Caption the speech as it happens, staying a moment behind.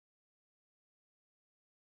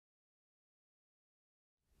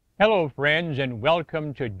Hello, friends, and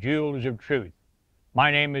welcome to Jewels of Truth.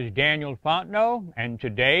 My name is Daniel Fontenot, and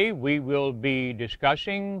today we will be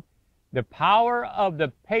discussing the power of the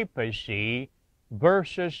papacy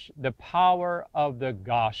versus the power of the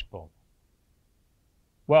gospel.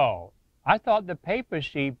 Well, I thought the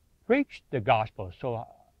papacy preached the gospel, so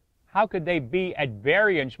how could they be at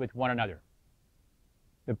variance with one another?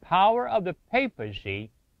 The power of the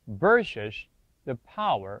papacy versus the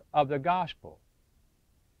power of the gospel.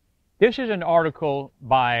 This is an article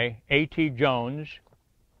by A.T. Jones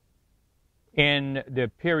in the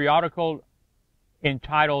periodical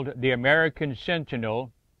entitled The American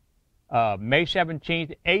Sentinel, May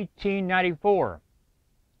 17th, 1894.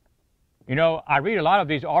 You know, I read a lot of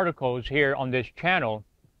these articles here on this channel,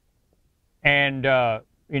 and,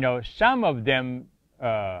 you know, some of them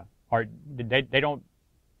they don't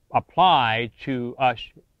apply to us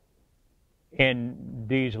in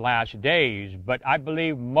these last days, but I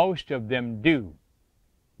believe most of them do.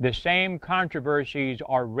 The same controversies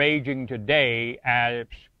are raging today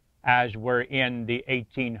as were in the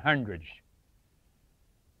 1800s.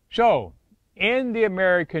 So, in the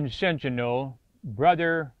American Sentinel,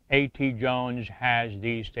 Brother A.T. Jones has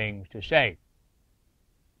these things to say.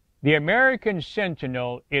 The American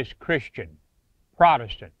Sentinel is Christian,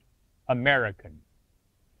 Protestant, American.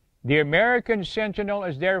 The American Sentinel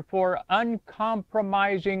is therefore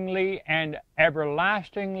uncompromisingly and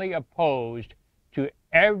everlastingly opposed to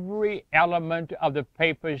every element of the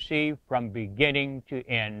papacy from beginning to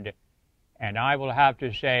end. And I will have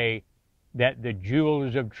to say that the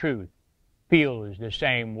Jewels of Truth feels the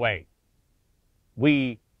same way.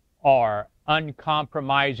 We are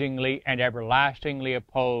uncompromisingly and everlastingly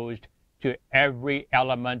opposed to every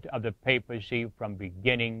element of the papacy from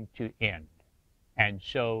beginning to end. And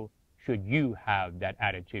so should you have that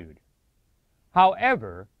attitude.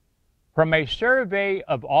 However, from a survey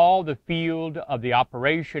of all the field of the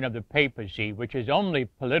operation of the papacy, which is only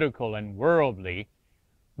political and worldly,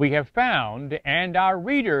 we have found, and our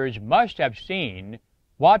readers must have seen,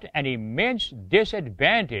 what an immense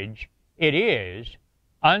disadvantage it is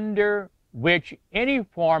under which any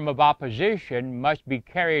form of opposition must be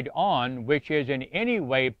carried on which is in any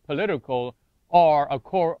way political or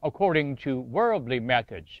according to worldly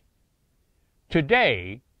methods.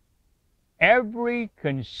 Today, every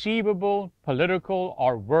conceivable political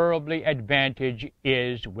or worldly advantage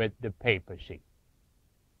is with the papacy.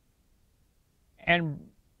 And,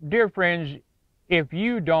 dear friends, if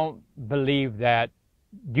you don't believe that,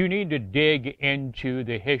 you need to dig into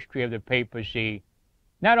the history of the papacy,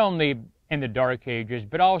 not only in the Dark Ages,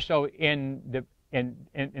 but also in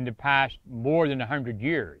the past more than 100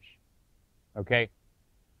 years. Okay?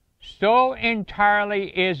 So entirely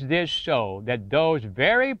is this so that those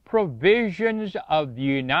very provisions of the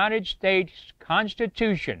United States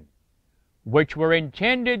Constitution, which were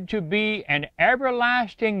intended to be an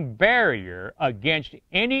everlasting barrier against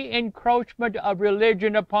any encroachment of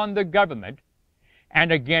religion upon the government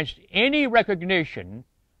and against any recognition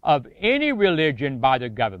of any religion by the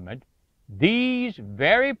government, these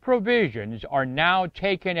very provisions are now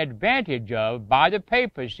taken advantage of by the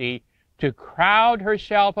papacy to crowd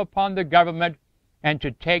herself upon the government and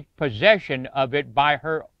to take possession of it by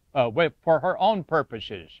her, for her own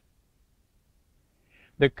purposes.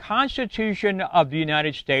 The Constitution of the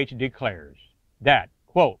United States declares that,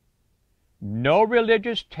 quote, no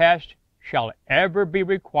religious test shall ever be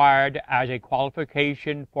required as a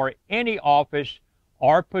qualification for any office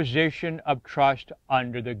or position of trust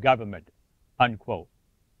under the government, unquote.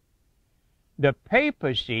 The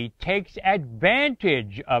papacy takes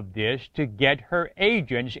advantage of this to get her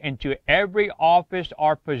agents into every office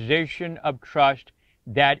or position of trust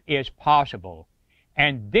that is possible,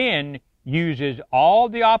 and then uses all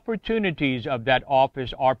the opportunities of that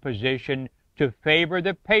office or position to favor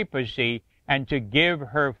the papacy and to give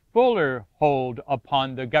her fuller hold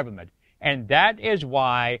upon the government. And that is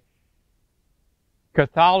why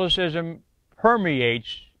Catholicism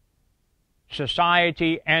permeates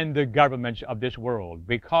society and the governments of this world,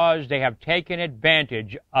 because they have taken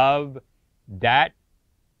advantage of that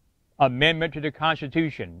amendment to the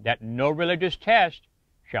Constitution, that no religious test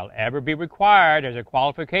shall ever be required as a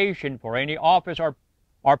qualification for any office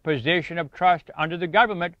or position of trust under the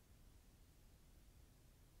government.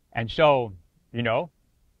 And so, you know,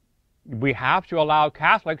 we have to allow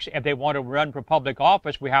Catholics, if they want to run for public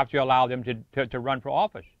office, we have to allow them to run for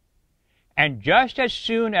office. And just as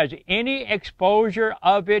soon as any exposure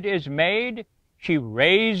of it is made, she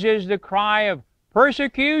raises the cry of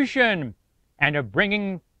persecution and of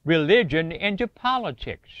bringing religion into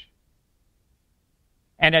politics.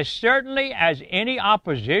 And as certainly as any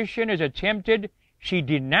opposition is attempted, she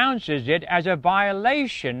denounces it as a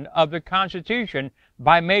violation of the Constitution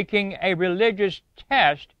by making a religious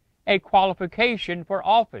test a qualification for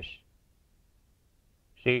office.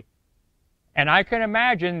 See, and I can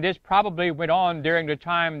imagine this probably went on during the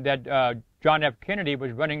time that John F. Kennedy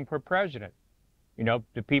was running for president. You know,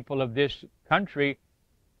 the people of this country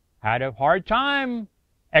had a hard time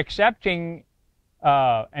accepting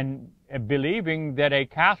and believing that a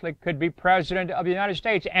Catholic could be president of the United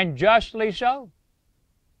States, and justly so.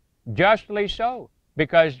 Justly so,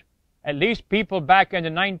 because at least people back in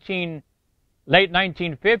the late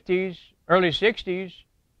 1950s, early 60s,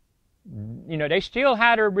 you know, they still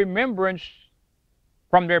had a remembrance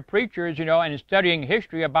from their preachers, you know, and studying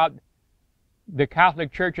history about the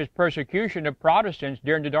Catholic Church's persecution of Protestants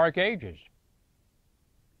during the Dark Ages.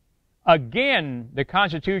 Again, the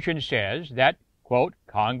Constitution says that, quote,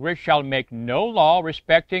 Congress shall make no law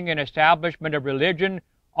respecting an establishment of religion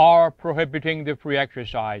or prohibiting the free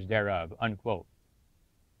exercise thereof, unquote.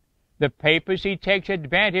 The papacy takes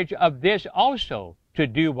advantage of this also to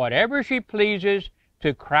do whatever she pleases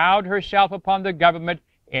to crowd herself upon the government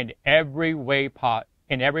in every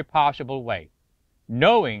possible way,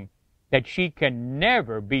 knowing that she can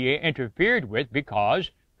never be interfered with because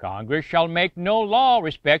Congress shall make no law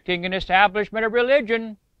respecting an establishment of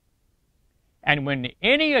religion. And when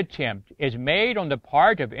any attempt is made on the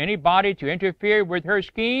part of anybody to interfere with her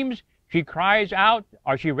schemes, she cries out,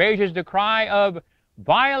 or she raises the cry of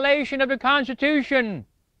violation of the Constitution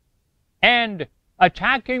and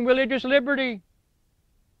attacking religious liberty.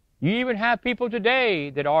 You even have people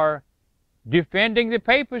today that are defending the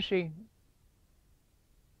papacy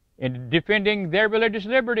and defending their religious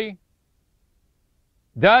liberty.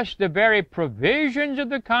 Thus, the very provisions of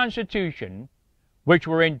the Constitution, which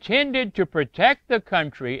were intended to protect the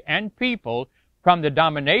country and people from the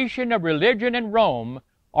domination of religion in Rome,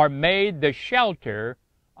 are made the shelter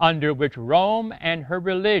under which Rome and her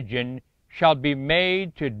religion shall be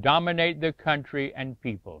made to dominate the country and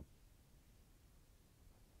people.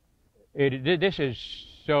 This is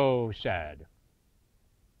so sad.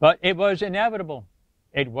 But it was inevitable.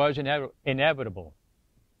 It was inevitable.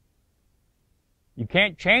 You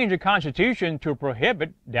can't change the Constitution to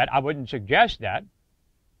prohibit that. I wouldn't suggest that.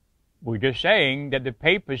 We're just saying that the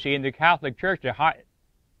papacy and the Catholic Church, the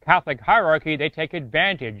Catholic hierarchy, they take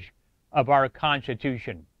advantage of our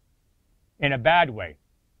Constitution in a bad way.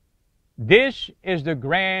 This is the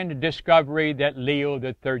grand discovery that Leo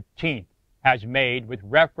XIII has made with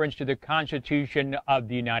reference to the Constitution of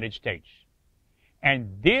the United States.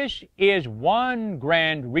 And this is one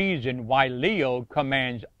grand reason why Leo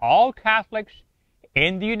commands all Catholics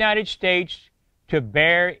in the United States to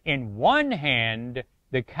bear in one hand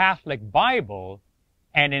the Catholic Bible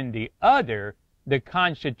and in the other the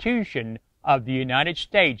Constitution of the United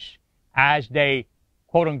States as they,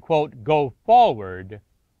 quote-unquote, go forward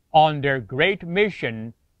on their great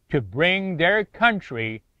mission to bring their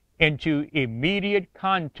country into immediate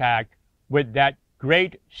contact with that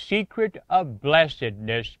great secret of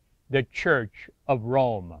blessedness, the Church of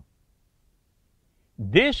Rome.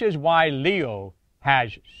 This is why Leo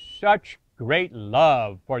has such great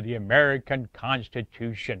love for the American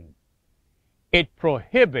Constitution. It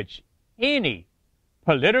prohibits any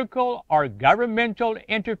political or governmental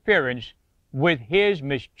interference with his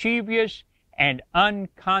mischievous and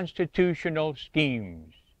unconstitutional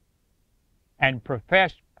schemes. And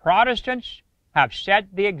professed Protestants have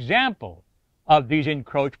set the example of these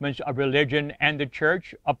encroachments of religion and the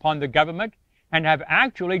church upon the government, and have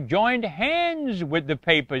actually joined hands with the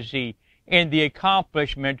papacy in the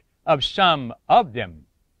accomplishment of some of them.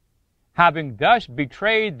 Having thus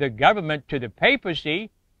betrayed the government to the papacy,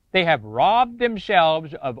 they have robbed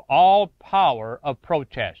themselves of all power of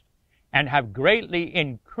protest, and have greatly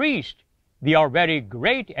increased the already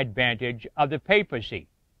great advantage of the papacy.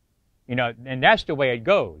 You know, and that's the way it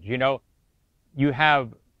goes. You know, you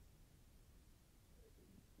have,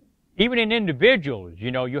 even in individuals,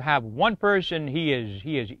 you know, you have one person, he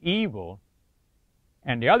is evil,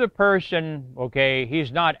 and the other person, okay,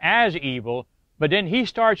 he's not as evil, but then he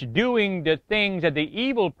starts doing the things that the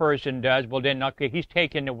evil person does. Well, then, okay, he's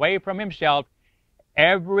taken away from himself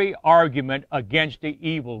every argument against the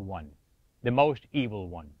evil one, the most evil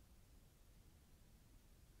one.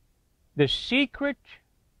 The secret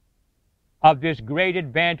of this great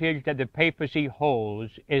advantage that the papacy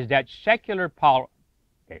holds is that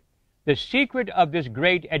the secret of this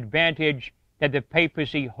great advantage that the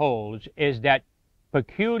papacy holds is that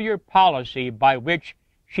peculiar policy by which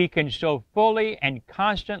she can so fully and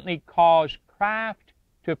constantly cause craft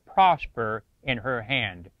to prosper in her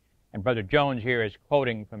hand. And Brother Jones here is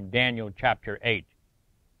quoting from Daniel chapter 8.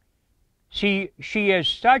 She is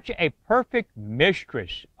such a perfect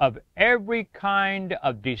mistress of every kind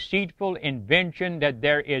of deceitful invention that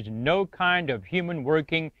there is no kind of human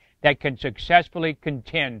working that can successfully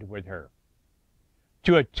contend with her.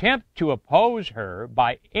 To attempt to oppose her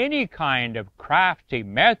by any kind of crafty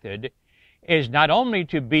method is not only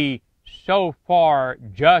to be so far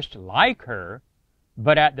just like her,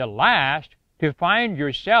 but at the last to find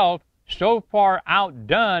yourself so far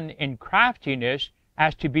outdone in craftiness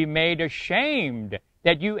as to be made ashamed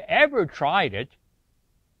that you ever tried it.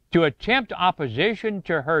 To attempt opposition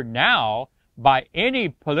to her now by any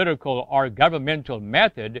political or governmental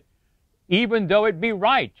method, even though it be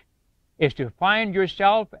right, is to find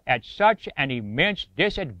yourself at such an immense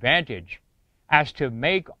disadvantage as to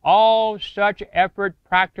make all such effort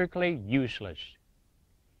practically useless.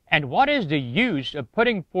 And what is the use of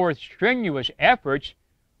putting forth strenuous efforts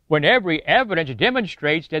when every evidence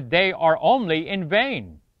demonstrates that they are only in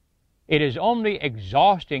vain? It is only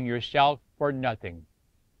exhausting yourself for nothing.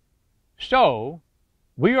 So,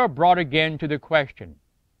 we are brought again to the question,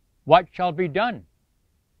 what shall be done?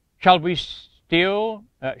 Shall we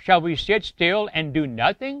sit still and do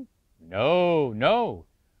nothing? No, no.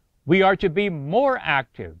 We are to be more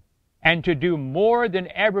active and to do more than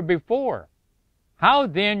ever before. How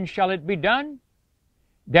then shall it be done?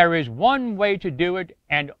 There is one way to do it,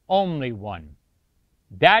 and only one.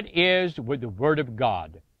 That is with the Word of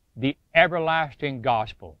God, the everlasting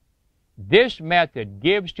gospel. This method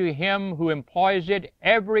gives to him who employs it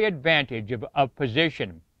every advantage of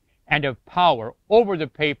position and of power over the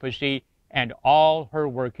papacy and all her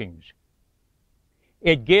workings.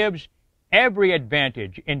 It gives every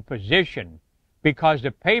advantage in position because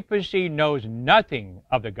the papacy knows nothing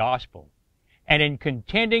of the gospel, and in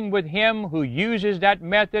contending with him who uses that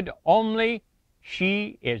method only,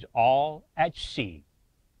 she is all at sea.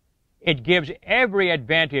 It gives every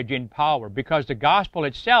advantage in power because the gospel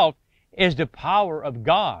itself is the power of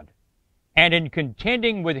God, and in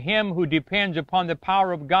contending with him who depends upon the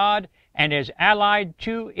power of God and is allied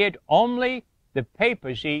to it only, the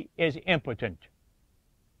papacy is impotent.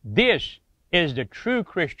 This is the true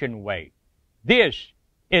Christian way. This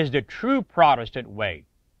is the true Protestant way,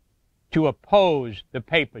 to oppose the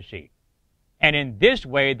papacy. And in this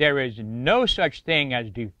way there is no such thing as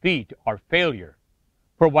defeat or failure.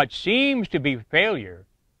 For what seems to be failure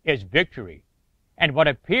is victory, and what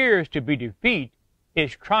appears to be defeat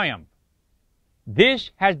is triumph.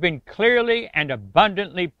 This has been clearly and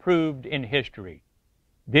abundantly proved in history.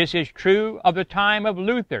 This is true of the time of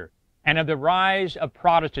Luther and of the rise of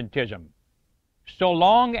Protestantism. So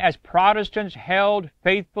long as Protestants held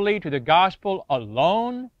faithfully to the gospel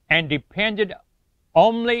alone and depended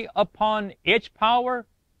only upon its power,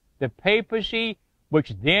 the papacy,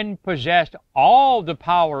 which then possessed all the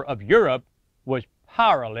power of Europe, was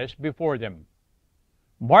powerless before them.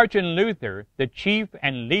 Martin Luther, the chief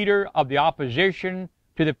and leader of the opposition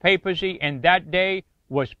to the papacy in that day,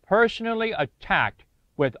 was personally attacked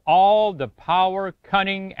with all the power,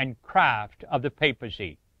 cunning, and craft of the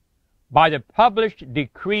papacy. By the published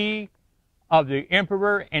decree of the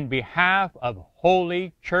emperor in behalf of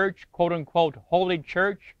Holy Church, quote-unquote, Holy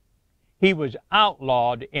Church, he was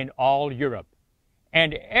outlawed in all Europe,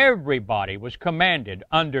 and everybody was commanded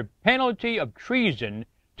under penalty of treason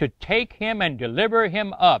to take him and deliver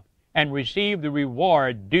him up and receive the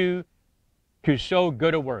reward due to so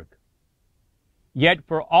good a work. Yet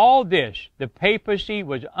for all this, the papacy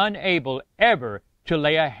was unable ever to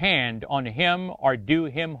lay a hand on him or do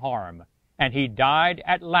him harm, and he died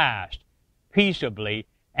at last, peaceably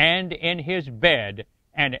and in his bed,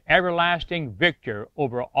 an everlasting victor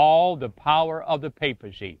over all the power of the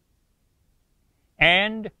papacy.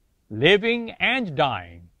 And, living and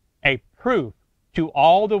dying, a proof to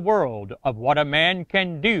all the world of what a man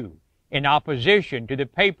can do in opposition to the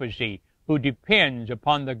papacy who depends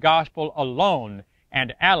upon the gospel alone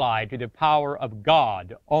and allied to the power of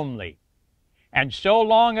God only. And so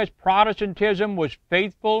long as Protestantism was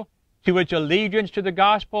faithful to its allegiance to the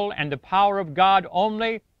gospel and the power of God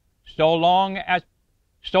only, so long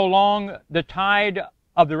the tide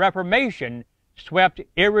of the Reformation swept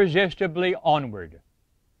irresistibly onward.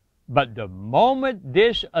 But the moment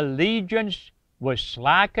this allegiance was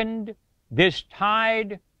slackened, this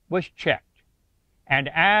tide was checked. And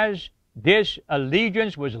as this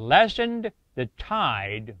allegiance was lessened, the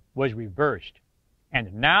tide was reversed.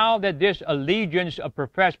 And now that this allegiance of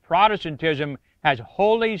professed Protestantism has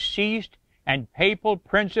wholly ceased, and papal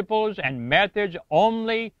principles and methods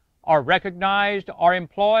only are recognized or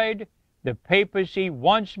employed, the papacy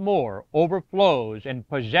once more overflows and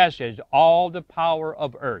possesses all the power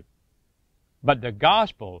of earth. But the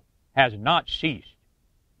gospel has not ceased.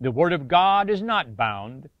 The Word of God is not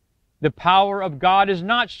bound. The power of God is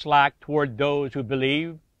not slack toward those who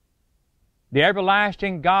believe. The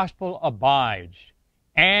everlasting gospel abides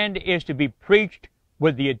and is to be preached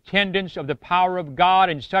with the attendance of the power of God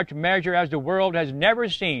in such measure as the world has never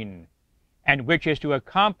seen, and which is to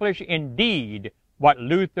accomplish indeed what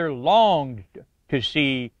Luther longed to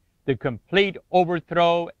see, the complete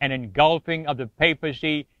overthrow and engulfing of the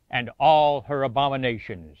papacy and all her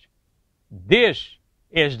abominations. This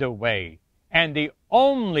is the way, and the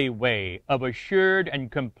only way, of assured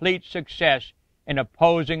and complete success in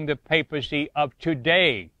opposing the papacy of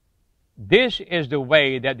today. This is the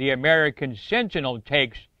way that the American Sentinel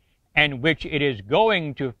takes, and which it is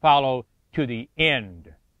going to follow to the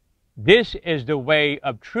end. This is the way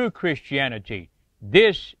of true Christianity.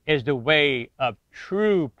 This is the way of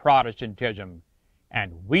true Protestantism.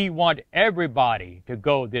 And we want everybody to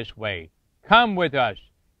go this way. Come with us,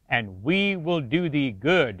 and we will do thee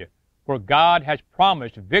good, for God has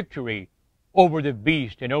promised victory over the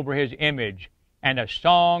beast and over his image, and a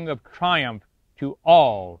song of triumph to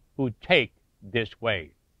all who take this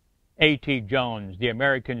way. A.T. Jones, The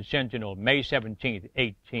American Sentinel, May 17,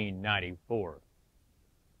 1894.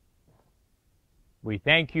 We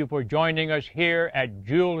thank you for joining us here at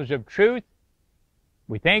Jewels of Truth.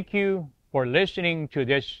 We thank you for listening to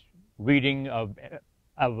this reading of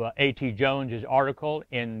A.T. Jones's article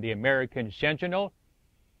in The American Sentinel.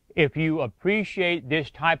 If you appreciate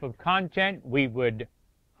this type of content, we would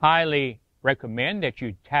highly recommend that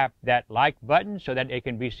you tap that like button so that it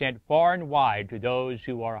can be sent far and wide to those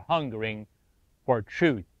who are hungering for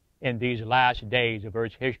truth in these last days of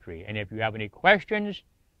Earth's history. And if you have any questions,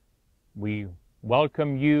 we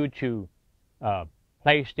welcome you to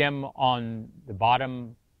place them on the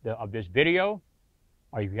bottom of this video,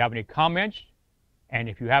 or if you have any comments. And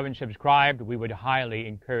if you haven't subscribed, we would highly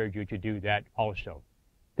encourage you to do that also.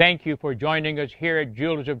 Thank you for joining us here at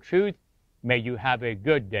Jewels of Truth. May you have a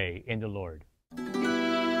good day in the Lord.